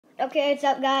Okay, what's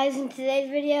up guys? In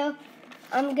today's video,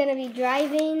 I'm going to be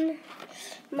driving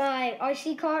my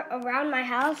RC car around my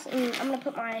house, and I'm going to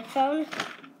put my phone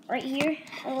right here.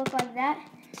 It'll look like that.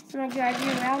 I'm going to drive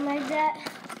you around like that.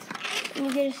 And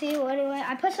you're going to see, well anyway,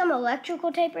 I put some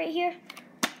electrical tape right here.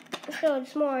 So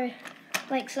it's more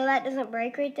like, so that doesn't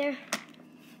break right there.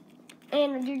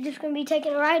 And you're just going to be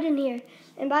taking a ride in here.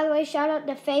 And by the way, shout out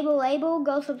to Fable Label.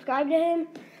 Go subscribe to him.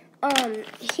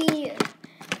 He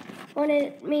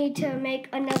wanted me to make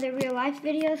another real life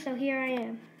video, so here I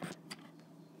am.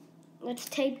 Let's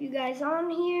tape you guys on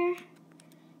here.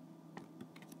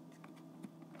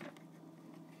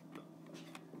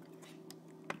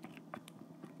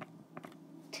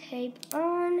 Tape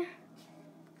on.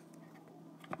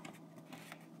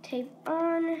 Tape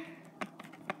on.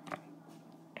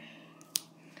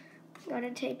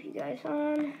 Gotta tape you guys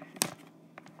on.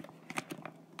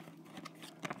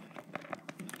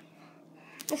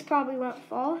 This probably won't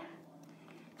fall.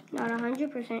 Not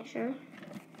 100% sure.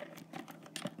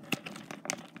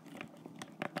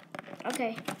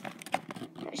 Okay,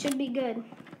 that should be good.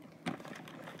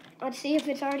 Let's see if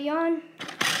it's already on.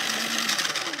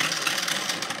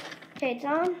 Okay, it's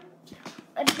on.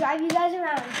 Let's drive you guys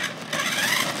around.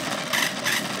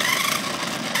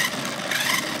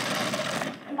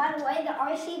 And by the way, the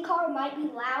RC car might be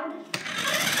loud.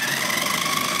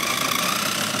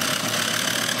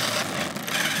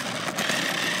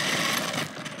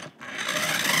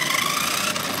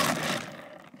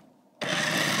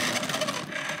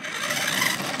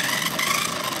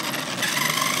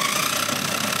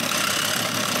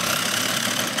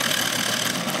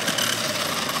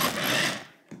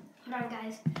 Hold on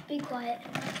guys, be quiet.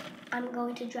 I'm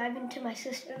going to drive into my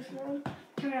sister's room,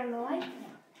 turn on the light.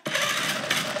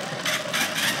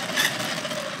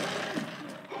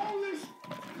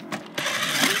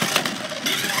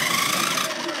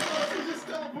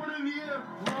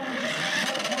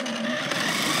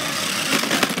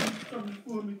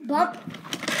 Bump.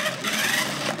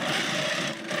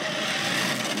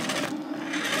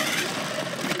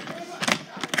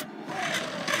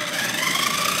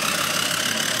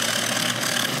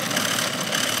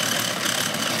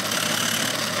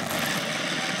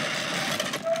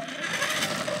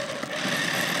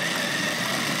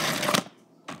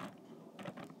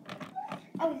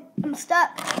 Oh, I'm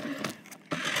stuck.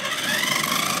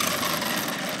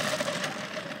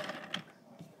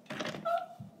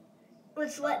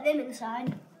 Let's let them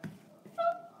inside.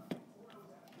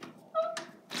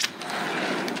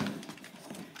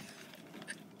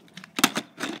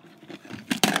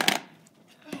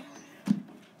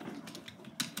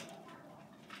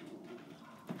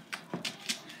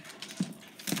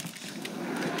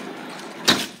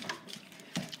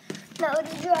 Now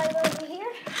let's drive over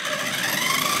here.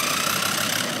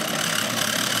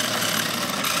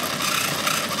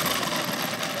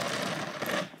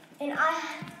 And I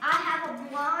have a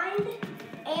blind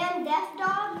and deaf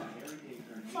dog,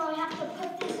 so I have to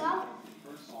put this up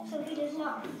so he does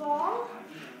not fall.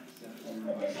 Let's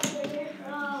put this over here.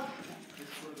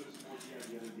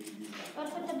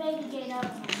 Let's put the baby gate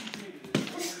up.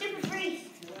 This stupid freeze.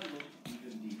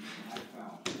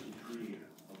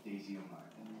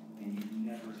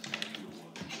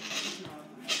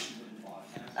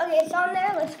 Okay, it's on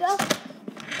there. Let's go.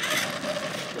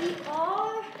 We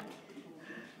are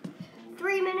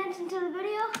 3 minutes into the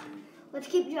video. Let's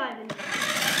keep driving.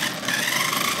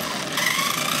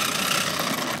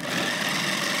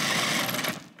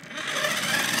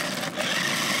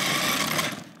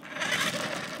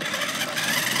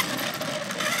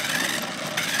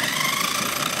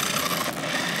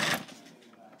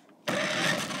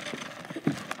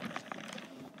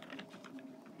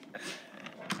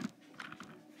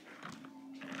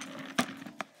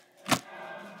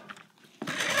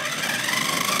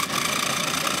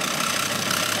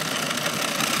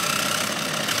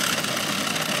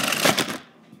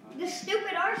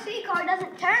 RC car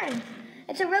doesn't turn.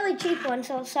 It's a really cheap one,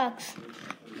 so it sucks.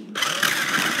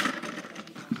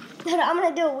 I'm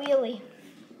gonna do a wheelie.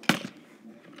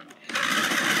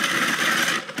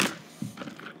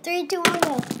 3, 2, 1,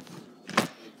 go.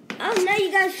 Oh no,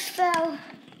 you guys fell.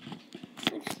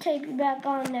 Let's tape you back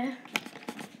on there.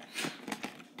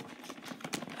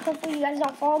 Hopefully you guys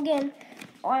don't fall again,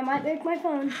 or I might break my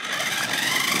phone.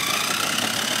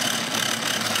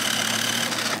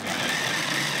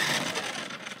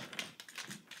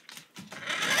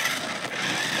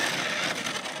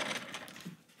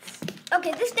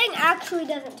 Okay, this thing actually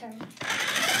doesn't turn.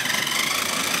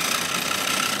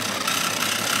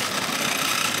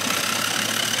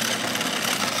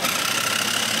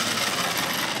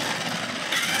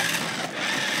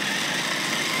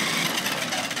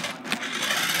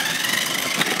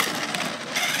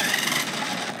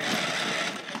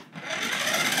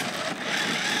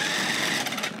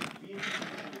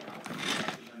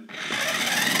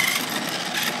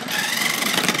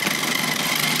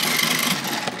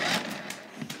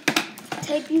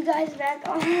 tape you guys back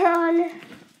on.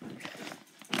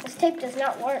 This tape does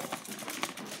not work.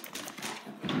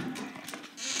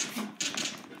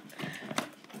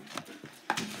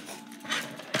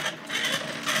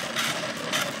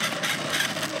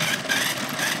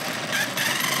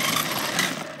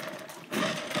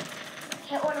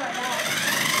 Hit one of my bags.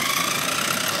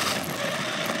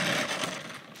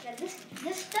 Yeah,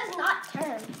 this does not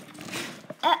turn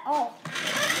at all.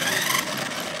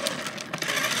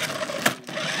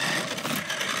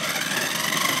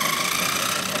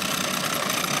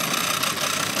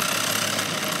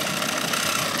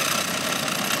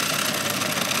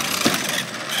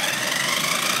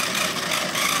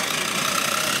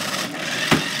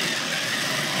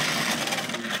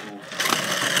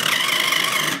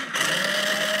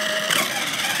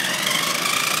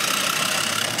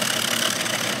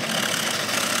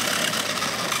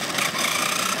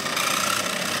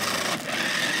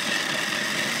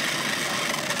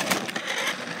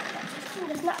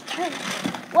 Does not turn.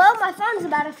 Well, my phone's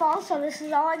about to fall, so this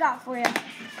is all I got for you.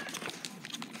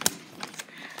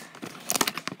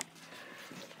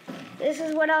 This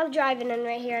is what I was driving in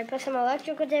right here. I put some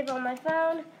electrical tape on my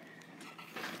phone,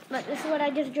 but this is what I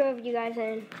just drove you guys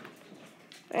in.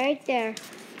 Right there.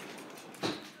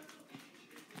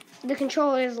 The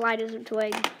controller is light as a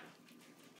twig.